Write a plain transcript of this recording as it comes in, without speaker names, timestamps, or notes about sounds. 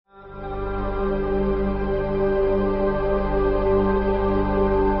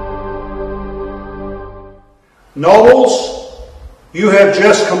Nobles, you have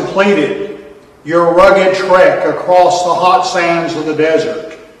just completed your rugged trek across the hot sands of the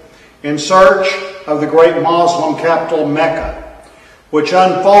desert in search of the great Muslim capital Mecca, which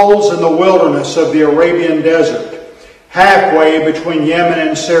unfolds in the wilderness of the Arabian desert, halfway between Yemen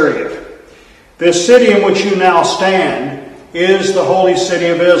and Syria. This city in which you now stand is the holy city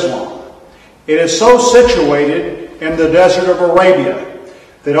of Islam. It is so situated in the desert of Arabia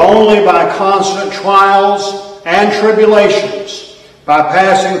that only by constant trials and tribulations, by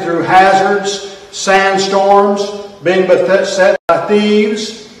passing through hazards, sandstorms, being beset by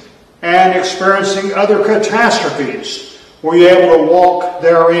thieves, and experiencing other catastrophes, were you able to walk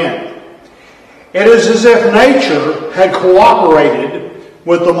therein. It is as if nature had cooperated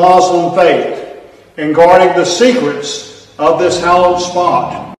with the Muslim faith in guarding the secrets of this hallowed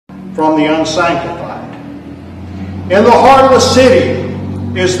spot from the unsanctified. In the heart of the city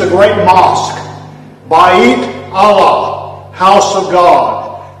is the great mosque, Bait Allah, House of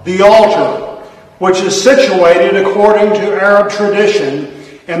God, the altar, which is situated according to Arab tradition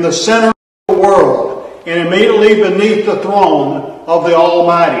in the center of the world and immediately beneath the throne of the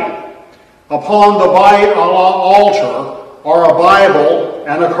Almighty. Upon the Bait Allah altar are a Bible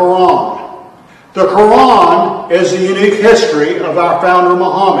and a Quran. The Quran is the unique history of our founder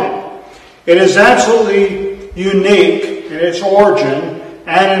Muhammad. It is absolutely unique in its origin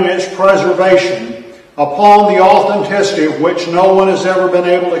and in its preservation, upon the authenticity of which no one has ever been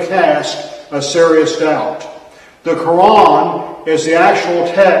able to cast a serious doubt. The Quran is the actual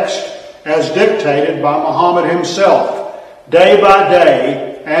text as dictated by Muhammad himself, day by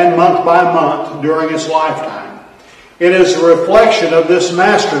day and month by month during his lifetime. It is a reflection of this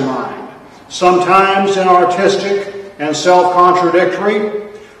mastermind, sometimes inartistic and self-contradictory,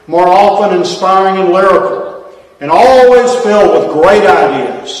 more often inspiring and lyrical, and always filled with great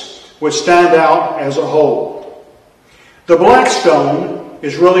ideas which stand out as a whole. The Black Stone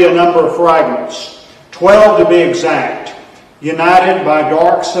is really a number of fragments, 12 to be exact, united by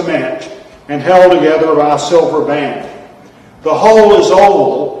dark cement and held together by a silver band. The whole is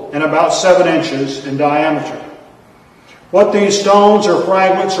oval and about 7 inches in diameter. What these stones or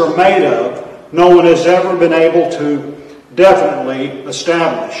fragments are made of, no one has ever been able to definitely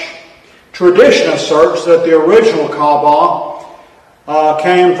establish. Tradition asserts that the original Kaaba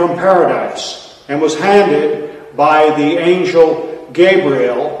came from paradise and was handed by the angel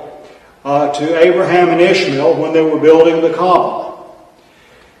Gabriel to Abraham and Ishmael when they were building the Kaaba.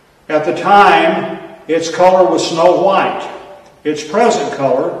 At the time, its color was snow white. Its present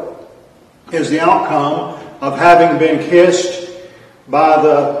color is the outcome of having been kissed by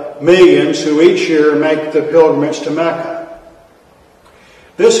the millions who each year make the pilgrimage to Mecca.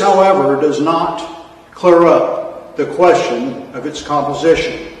 This, however, does not clear up the question of its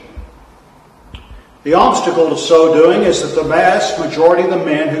composition. The obstacle to so doing is that the vast majority of the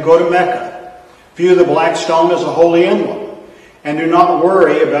men who go to Mecca view the Black Stone as a holy emblem and do not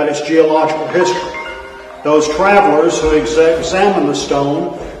worry about its geological history. Those travelers who examine the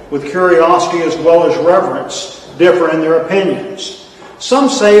stone with curiosity as well as reverence differ in their opinions. Some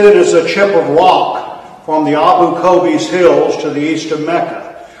say that it is a chip of rock from the Abu Qubais hills to the east of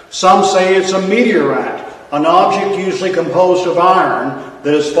Mecca. Some say it's a meteorite, an object usually composed of iron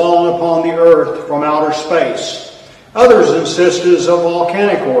that has fallen upon the earth from outer space. Others insist it is of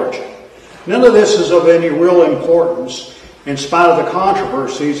volcanic origin. None of this is of any real importance, in spite of the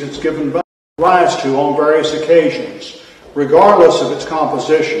controversies it's given rise to on various occasions. Regardless of its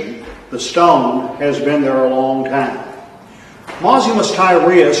composition, the stone has been there a long time. Maximus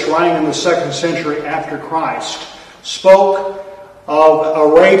Tyrius, writing in the 2nd century after Christ, spoke of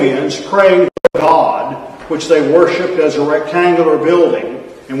Arabians praying to God, which they worshipped as a rectangular building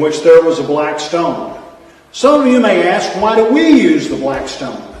in which there was a black stone. Some of you may ask, why do we use the black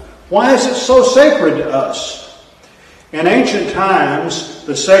stone? Why is it so sacred to us? In ancient times,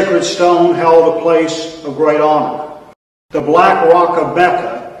 the sacred stone held a place of great honor. The Black Rock of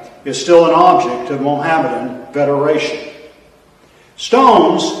Mecca is still an object of Mohammedan veneration.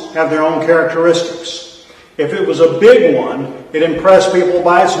 Stones have their own characteristics. If it was a big one, it impressed people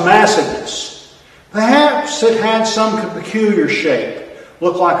by its massiveness. Perhaps it had some peculiar shape,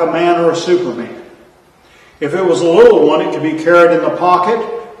 looked like a man or a Superman. If it was a little one, it could be carried in the pocket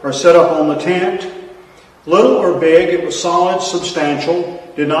or set up on the tent. Little or big, it was solid, substantial,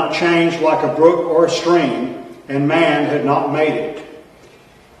 did not change like a brook or a stream, and man had not made it.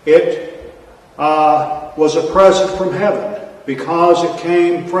 It was a present from heaven because it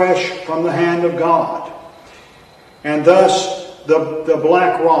came fresh from the hand of God. And thus the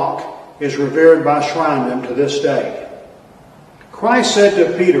black rock is revered by Shrinedom to this day. Christ said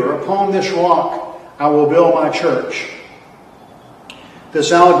to Peter, "Upon this rock I will build my church.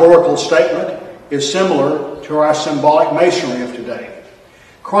 This allegorical statement is similar to our symbolic masonry of today.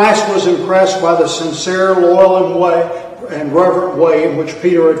 Christ was impressed by the sincere, loyal, and reverent way in which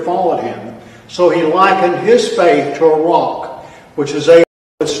Peter had followed him, so he likened his faith to a rock, which is able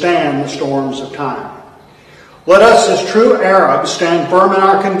to withstand the storms of time. Let us, as true Arabs, stand firm in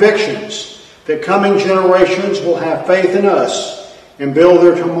our convictions that coming generations will have faith in us and build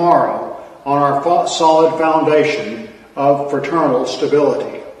their tomorrow on our solid foundation of fraternal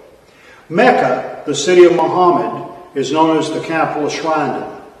stability. Mecca, the city of Muhammad, is known as the capital of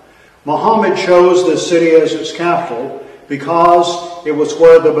Shrine. Muhammad chose this city as its capital because it was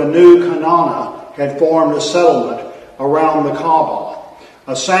where the Banu Kanana had formed a settlement around the Kaaba,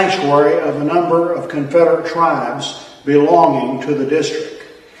 a sanctuary of a number of Confederate tribes belonging to the district.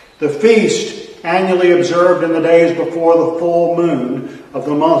 The feast, annually observed in the days before the full moon of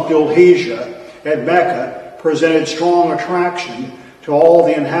the month Dhul-Hijjah at Mecca, presented strong attraction to all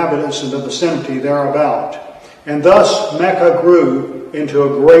the inhabitants in the vicinity thereabout, and thus Mecca grew into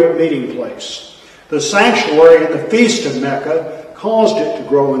a great meeting place. The sanctuary and the feast of Mecca caused it to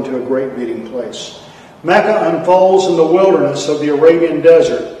grow into a great meeting place. Mecca unfolds in the wilderness of the Arabian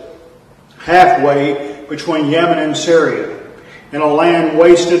desert, halfway between Yemen and Syria, in a land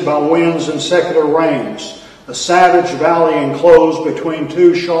wasted by winds and secular rains, a savage valley enclosed between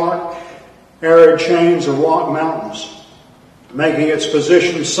two sharp, arid chains of rock mountains, making its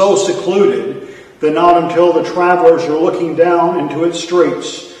position so secluded that not until the travelers are looking down into its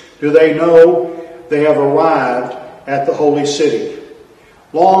streets do they know they have arrived at the holy city.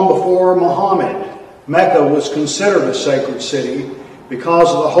 Long before Muhammad, Mecca was considered a sacred city because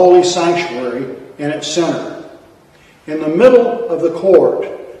of the holy sanctuary in its center. In the middle of the court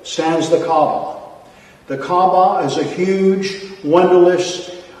stands the Kaaba. The Kaaba is a huge,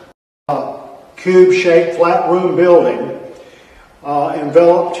 windowless, cube-shaped flat room building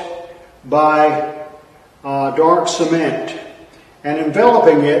enveloped by dark cement. And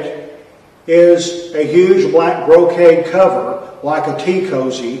enveloping it is a huge black brocade cover like a tea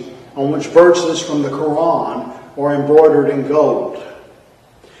cozy on which verses from the Quran are embroidered in gold.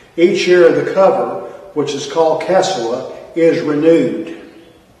 Each year the cover, which is called Keswa, is renewed.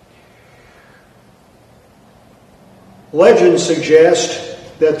 Legends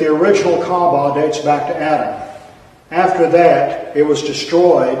suggest that the original Kaaba dates back to Adam. After that, it was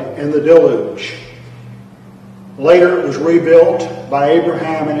destroyed in the deluge. Later, it was rebuilt by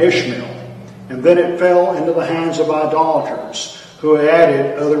Abraham and Ishmael, and then it fell into the hands of idolaters who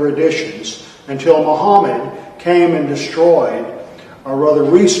added other additions until Muhammad came and destroyed, or rather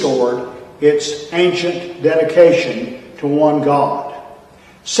restored, its ancient dedication to one God.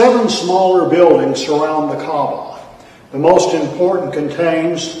 7 smaller buildings surround the Kaaba. The most important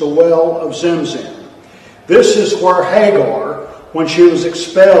contains the well of Zemzem. This is where Hagar, when she was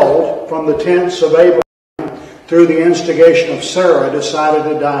expelled from the tents of Abraham through the instigation of Sarah,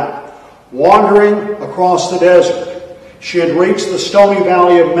 decided to die. Wandering across the desert, she had reached the stony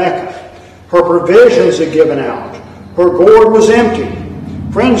valley of Mecca. Her provisions had given out. Her gourd was empty.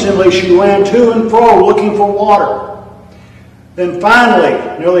 Frenziedly, she ran to and fro looking for water. Then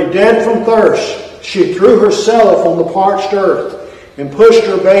finally, nearly dead from thirst, she threw herself on the parched earth and pushed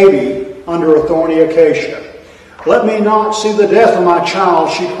her baby under a thorny acacia. "Let me not see the death of my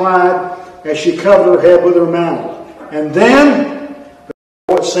child," she cried as she covered her head with her mantle. And then,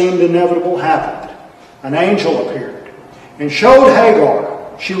 what seemed inevitable happened. An angel appeared and showed Hagar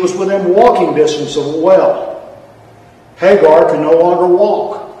she was within walking distance of a well. Hagar could no longer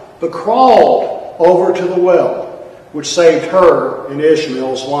walk, but crawled over to the well, which saved her and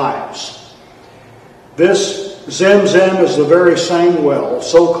Ishmael's lives. This Zemzem is the very same well,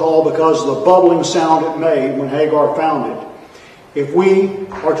 so called because of the bubbling sound it made when Hagar found it. If we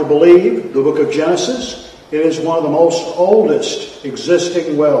are to believe the book of Genesis, it is one of the most oldest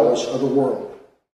existing wells of the world.